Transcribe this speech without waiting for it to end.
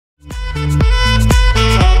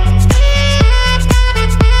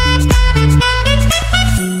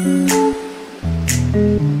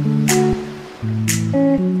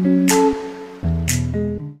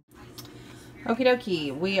Okie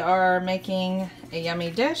dokie, we are making a yummy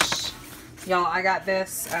dish. Y'all, I got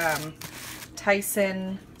this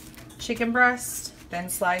Tyson chicken breast, thin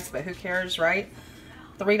slice, but who cares, right?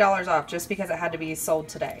 $3 off just because it had to be sold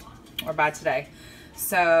today or by today.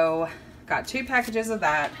 So got 2 packages of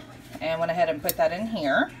that and went ahead and put that in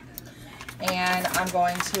here. And I'm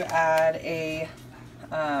going to add a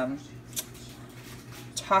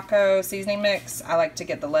taco seasoning mix. I like to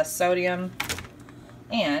get the less sodium.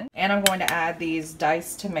 And I'm going to add these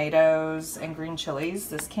diced tomatoes and green chilies,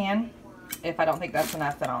 this can. If I don't think that's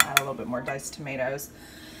enough, then I'll add a little bit more diced tomatoes.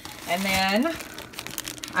 And then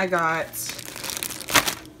I got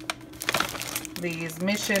these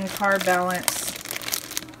Mission Carb Balance,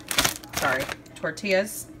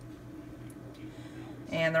 tortillas.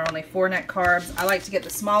 And they're only 4 net carbs. I like to get the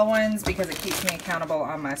small ones because it keeps me accountable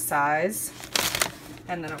on my size.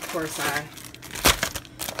 And then of course I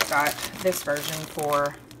got this version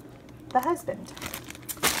for the husband.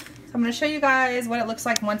 So I'm going to show you guys what it looks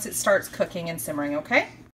like once it starts cooking and simmering, okay?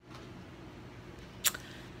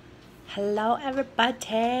 Hello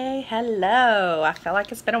everybody. Hello. I feel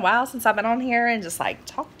like it's been a while since I've been on here and just like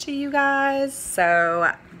talk to you guys.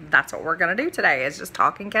 So that's what we're going to do today, is just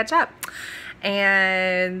talk and catch up.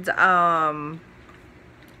 And I'm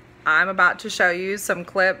about to show you some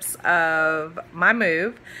clips of my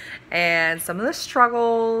move and some of the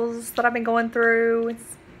struggles that I've been going through.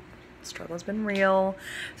 The struggle's been real.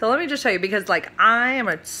 So let me just show you, because like I am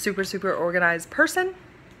a super organized person.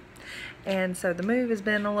 And so the move has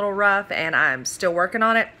been a little rough and I'm still working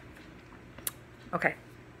on it. Okay,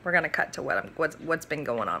 we're gonna cut to what's been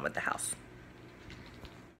going on with the house.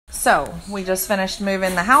 So we just finished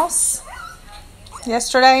moving the house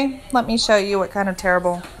yesterday. Let me show you what kind of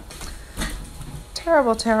terrible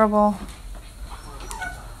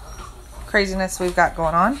craziness we've got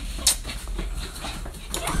going on.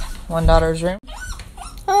 One daughter's room.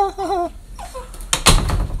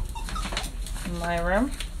 My room.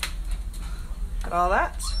 Got all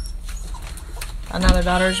that. Another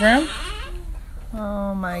daughter's room.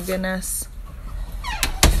 Oh my goodness.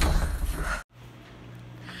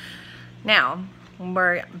 Now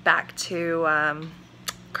we're back to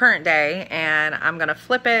current day, and I'm gonna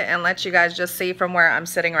flip it and let you guys just see from where I'm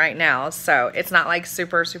sitting right now. So it's not like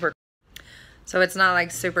super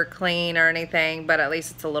clean or anything, but at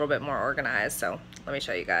least it's a little bit more organized. So let me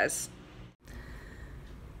show you guys.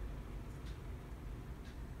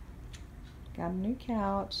 Got a new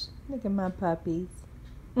couch. Look at my puppies.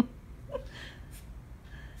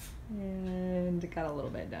 And got a little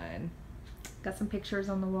bit done. Got some pictures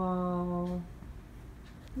on the wall.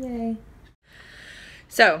 Yay.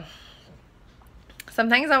 So, some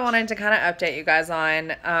things I wanted to kind of update you guys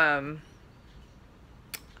on.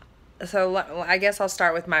 So I guess I'll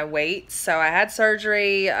start with my weight. So I had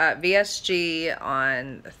surgery, VSG,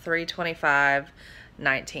 on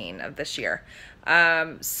 3/25/19 of this year.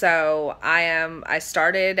 So I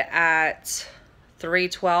started at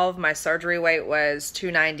 312. My surgery weight was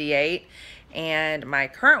 298, and my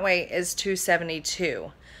current weight is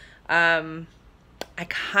 272. I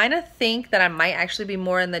kind of think that I might actually be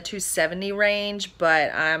more in the 270 range,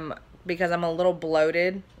 but because I'm a little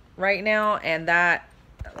bloated right now, and that,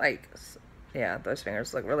 like, yeah, those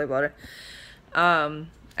fingers look really bloated. And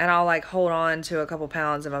I'll like hold on to a couple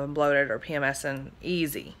pounds if I'm bloated or PMSing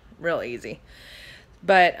easy, real easy.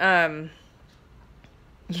 But you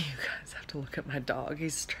guys have to look at my dog.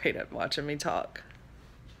 He's straight up watching me talk.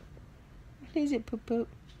 What is it, Poop Poop?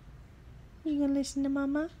 You gonna listen to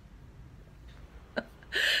Mama?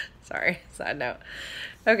 Sorry, side note.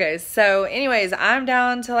 Okay, so anyways, I'm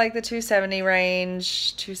down to like the 270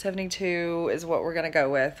 range. 272 is what we're gonna go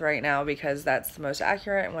with right now because that's the most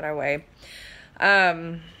accurate in what I weigh.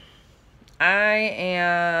 I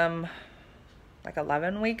am like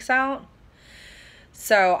 11 weeks out.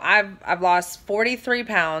 So I've lost 43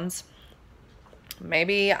 pounds.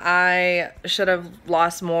 Maybe I should have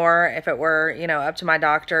lost more if it were, you know, up to my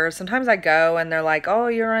doctor. Sometimes I go and they're like, oh,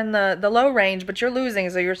 you're in the low range, but you're losing,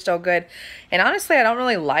 so you're still good. And honestly, I don't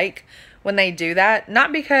really like when they do that.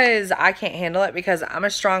 Not because I can't handle it, because I'm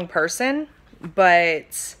a strong person,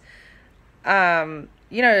 but,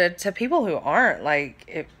 you know, to people who aren't, like,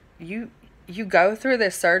 if you go through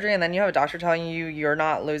this surgery and then you have a doctor telling you you're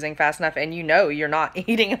not losing fast enough and you know you're not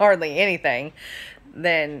eating hardly anything,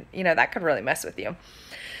 then, you know, that could really mess with you.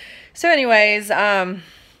 So anyways, that's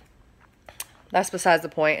besides the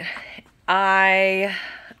point. Yeah,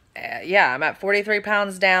 I'm at 43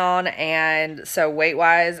 pounds down, and so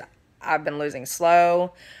weight-wise, I've been losing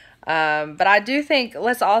slow. But I do think,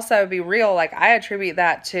 let's also be real, like, I attribute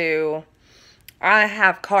that to, I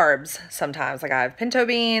have carbs sometimes. Like, I have pinto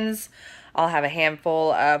beans, I'll have a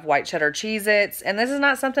handful of white cheddar Cheez-Its. And this is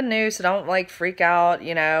not something new, so don't like freak out,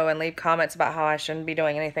 you know, and leave comments about how I shouldn't be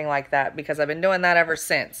doing anything like that, because I've been doing that ever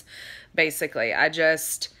since. Basically, I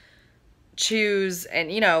just choose and,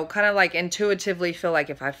 you know, kind of like intuitively feel like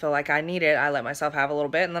if I feel like I need it, I let myself have a little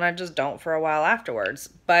bit, and then I just don't for a while afterwards.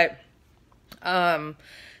 But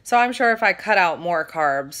so I'm sure if I cut out more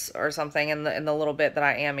carbs or something in the little bit that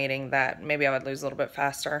I am eating, that maybe I would lose a little bit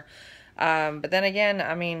faster. But then again,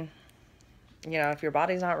 I mean, you know, if your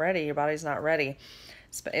body's not ready, your body's not ready.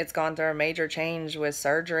 It's gone through a major change with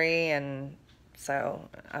surgery, and so,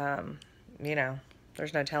 you know,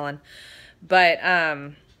 there's no telling. But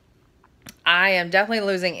I am definitely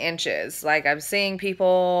losing inches. Like, I'm seeing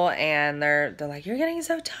people and they're like, you're getting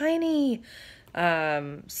so tiny.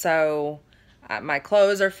 So my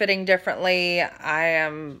clothes are fitting differently. I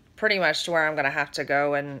am pretty much to where I'm going to have to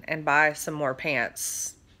go and buy some more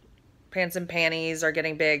pants. Pants and panties are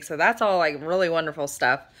getting big. So that's all like really wonderful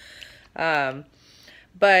stuff. So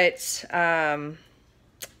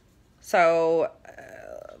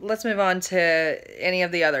let's move on to any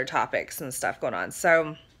of the other topics and stuff going on.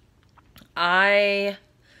 So I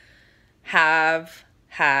have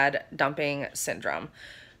had dumping syndrome.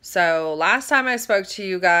 So last time I spoke to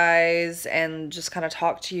you guys and just kind of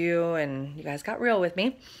talked to you, and you guys got real with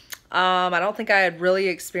me, I don't think I had really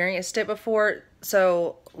experienced it before.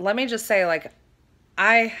 So let me just say, like,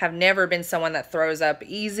 I have never been someone that throws up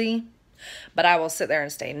easy, but I will sit there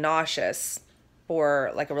and stay nauseous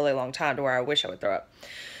for like a really long time to where I wish I would throw up.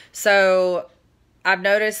 So I've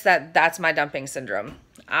noticed that that's my dumping syndrome.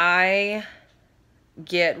 I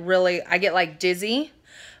get like dizzy.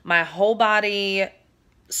 My whole body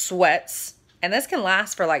sweats, and this can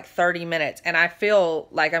last for like 30 minutes, and I feel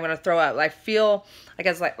like I'm going to throw up. I feel like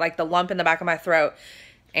it's like the lump in the back of my throat,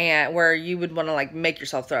 and where you would want to like make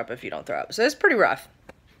yourself throw up if you don't throw up. So it's pretty rough.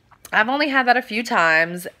 I've only had that a few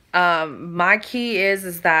times. My key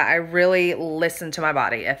is that I really listen to my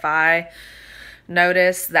body. If I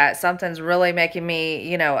notice that something's really making me,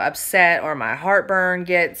 you know, upset, or my heartburn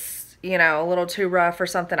gets, you know, a little too rough or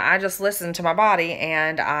something, I just listen to my body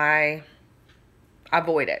and I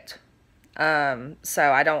avoid it.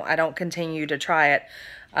 So I don't continue to try it.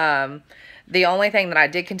 The only thing that I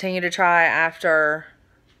did continue to try after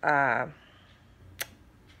a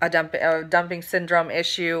dumping syndrome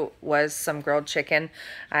issue was some grilled chicken.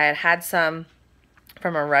 I had some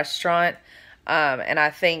from a restaurant, and I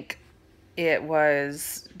think it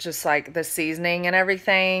was just like the seasoning and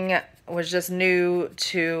everything was just new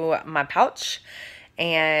to my pouch,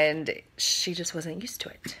 and she just wasn't used to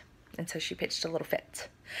it, and so she pitched a little fit.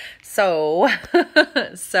 So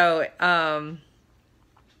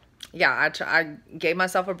yeah, I gave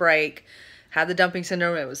myself a break, had the dumping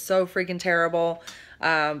syndrome. It was so freaking terrible.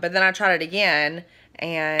 But then I tried it again,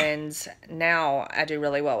 and now I do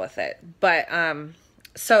really well with it. But,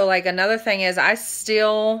 so like another thing is I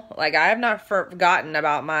have not forgotten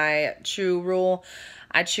about my chew rule.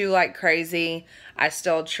 I chew like crazy. I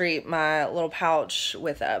still treat my little pouch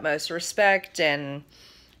with utmost respect, and,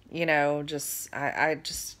 you know, I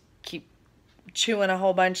just keep chewing a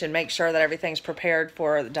whole bunch and make sure that everything's prepared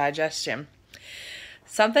for the digestion.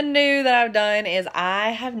 Something new that I've done is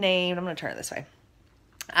I'm going to turn it this way.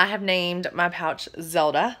 I have named my pouch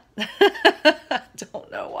Zelda. I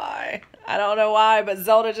don't know why, but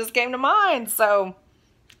Zelda just came to mind. So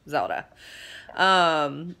Zelda. Yeah,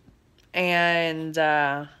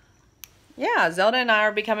 Zelda and I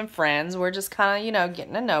are becoming friends. We're just kind of, you know,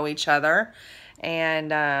 getting to know each other. And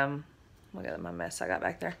look at my mess I got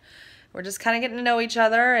back there. We're just kind of getting to know each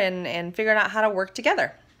other and figuring out how to work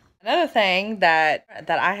together. Another thing that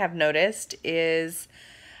I have noticed is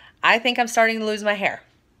I think I'm starting to lose my hair.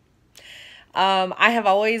 I have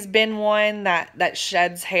always been one that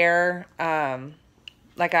sheds hair.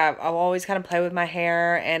 Like I'll always kind of play with my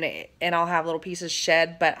hair, and I'll have little pieces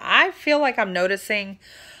shed, but I feel like I'm noticing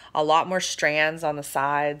a lot more strands on the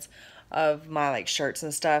sides of my like shirts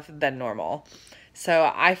and stuff than normal.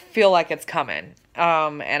 So I feel like it's coming.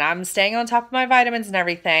 And I'm staying on top of my vitamins and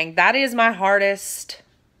everything. That's my hardest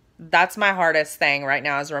thing right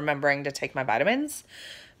now, is remembering to take my vitamins.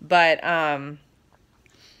 But,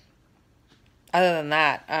 other than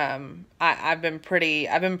that, I've been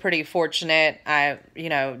pretty fortunate. You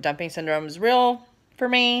know, dumping syndrome is real for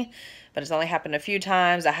me, but it's only happened a few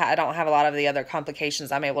times. I don't have a lot of the other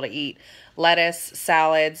complications. I'm able to eat lettuce,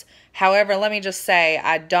 salads. However, let me just say,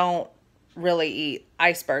 I don't really eat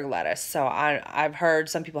iceberg lettuce. So I've heard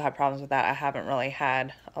some people have problems with that. I haven't really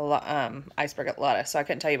had a lot, iceberg lettuce, so I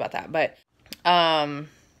couldn't tell you about that. But,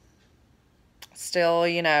 still,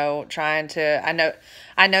 you know, trying to,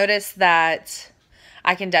 I noticed that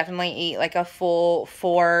I can definitely eat like a full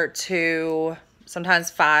 4 to sometimes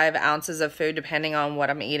 5 ounces of food depending on what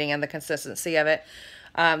I'm eating and the consistency of it.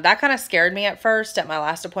 That kind of scared me at first. At my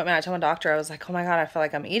last appointment, I told my doctor, I was like, oh my God, I feel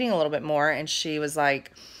like I'm eating a little bit more. And she was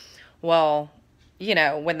like, well, you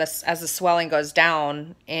know, as the swelling goes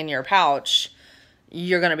down in your pouch,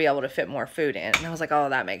 you're going to be able to fit more food in. And I was like, oh,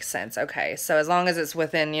 that makes sense. Okay. So as long as it's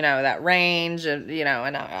within, you know, that range, you know,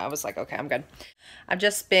 and I was like, okay, I'm good. I've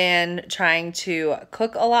just been trying to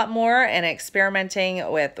cook a lot more and experimenting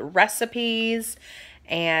with recipes.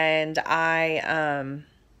 And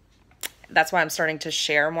that's why I'm starting to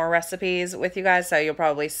share more recipes with you guys. So you'll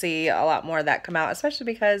probably see a lot more of that come out, especially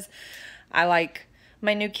because I like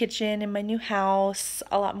my new kitchen and my new house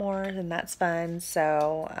a lot more, and that's fun.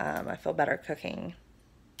 So I feel better cooking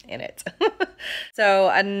in it. So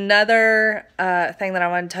another thing that I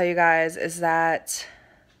want to tell you guys is that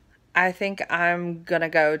I think I'm gonna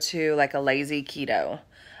go to like a lazy keto.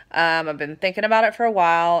 I've been thinking about it for a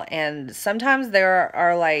while, and sometimes there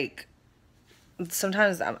are like,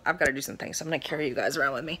 sometimes I've got to do some things, so I'm going to carry you guys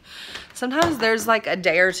around with me. Sometimes there's like a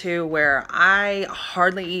day or two where I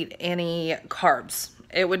hardly eat any carbs.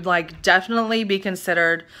 It would like definitely be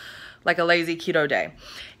considered like a lazy keto day.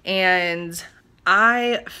 And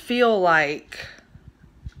I feel like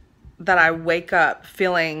that I wake up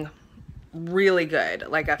feeling really good.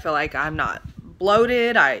 Like I feel like I'm not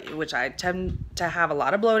bloated, which I tend to have a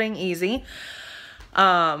lot of bloating easy.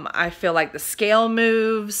 I feel like the scale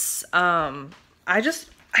moves. I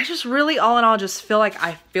just really, all in all, just feel like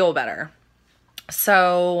I feel better.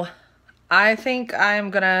 So I think I'm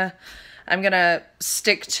gonna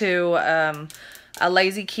stick to a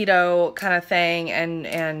lazy keto kind of thing,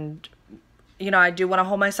 and you know, I do want to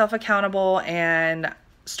hold myself accountable and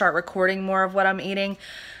start recording more of what I'm eating.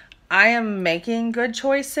 I am making good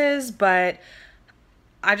choices, but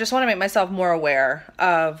I just want to make myself more aware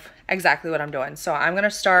of exactly what I'm doing. So I'm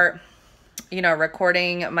gonna start, you know,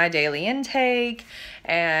 recording my daily intake,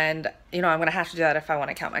 and you know, I'm gonna have to do that if I want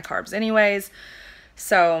to count my carbs anyways.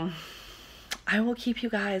 So I will keep you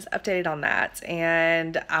guys updated on that,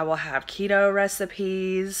 and I will have keto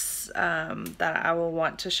recipes that I will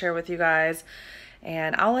want to share with you guys,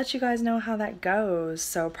 and I'll let you guys know how that goes.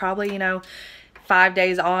 So probably, you know, 5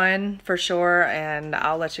 days on for sure, and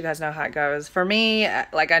I'll let you guys know how it goes. For me,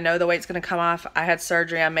 like, I know the weight's going to come off. I had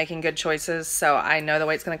surgery. I'm making good choices, so I know the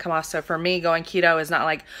weight's going to come off. So for me, going keto is not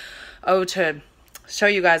like, oh, to show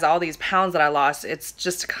you guys all these pounds that I lost. It's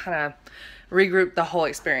just to kind of regroup the whole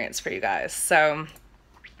experience for you guys. So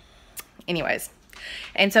anyways,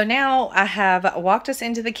 and so now I have walked us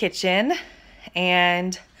into the kitchen,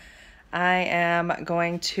 and I am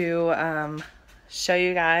going to show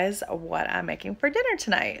you guys what I'm making for dinner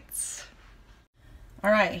tonight.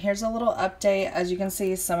 All right, here's a little update. As you can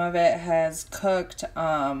see, some of it has cooked.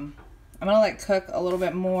 I'm gonna let it cook a little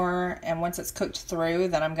bit more, and once it's cooked through,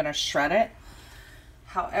 then I'm gonna shred it.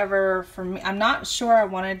 However, for me, I'm not sure I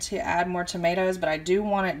wanted to add more tomatoes, but I do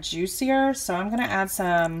want it juicier, so I'm gonna add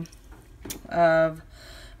some of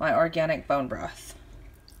my organic bone broth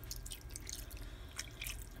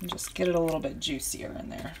and just get it a little bit juicier in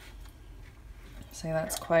there. See,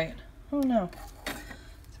 that's quite, oh no,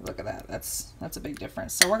 so look at that, that's a big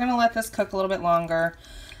difference. So we're gonna let this cook a little bit longer.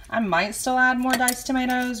 I might still add more diced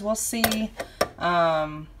tomatoes, we'll see, but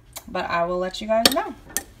I will let you guys know.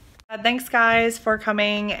 Thanks guys for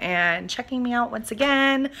coming and checking me out once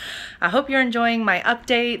again. I hope you're enjoying my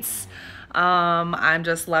updates. I'm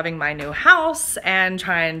just loving my new house and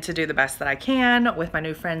trying to do the best that I can with my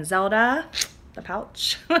new friend Zelda. The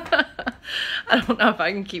pouch. I don't know if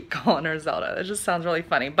I can keep calling her Zelda. That just sounds really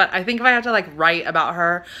funny. But I think if I have to like write about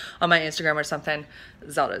her on my Instagram or something,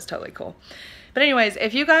 Zelda is totally cool. But anyways,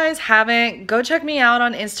 if you guys haven't, go check me out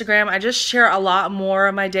on Instagram. I just share a lot more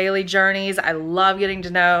of my daily journeys. I love getting to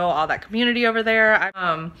know all that community over there.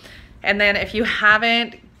 And then if you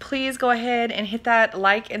haven't, please go ahead and hit that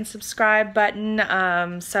like and subscribe button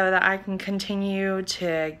so that I can continue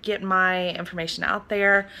to get my information out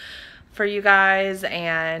there for you guys.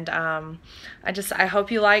 And I hope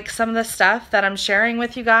you like some of the stuff that I'm sharing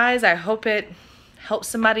with you guys. I hope it helps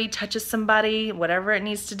somebody, touches somebody, whatever it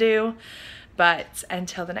needs to do. But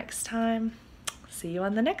until the next time, see you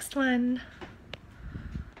on the next one.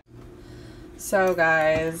 So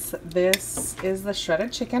guys, this is the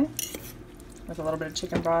shredded chicken with a little bit of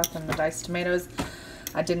chicken broth and the diced tomatoes.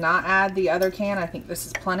 I did not add the other can. I think this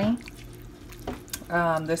is plenty.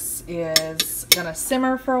 This is gonna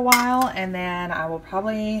simmer for a while, and then I will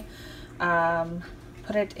probably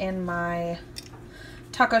put it in my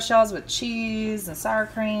taco shells with cheese and sour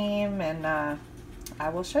cream, and I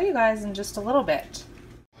will show you guys in just a little bit.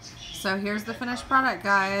 So here's the finished product,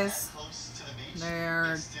 guys.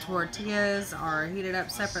 Their tortillas are heated up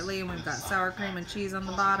separately, and we've got sour cream and cheese on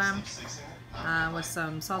the bottom with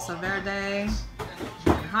some salsa verde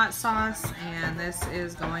and hot sauce, and this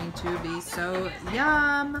is going to be so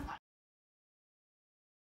yum.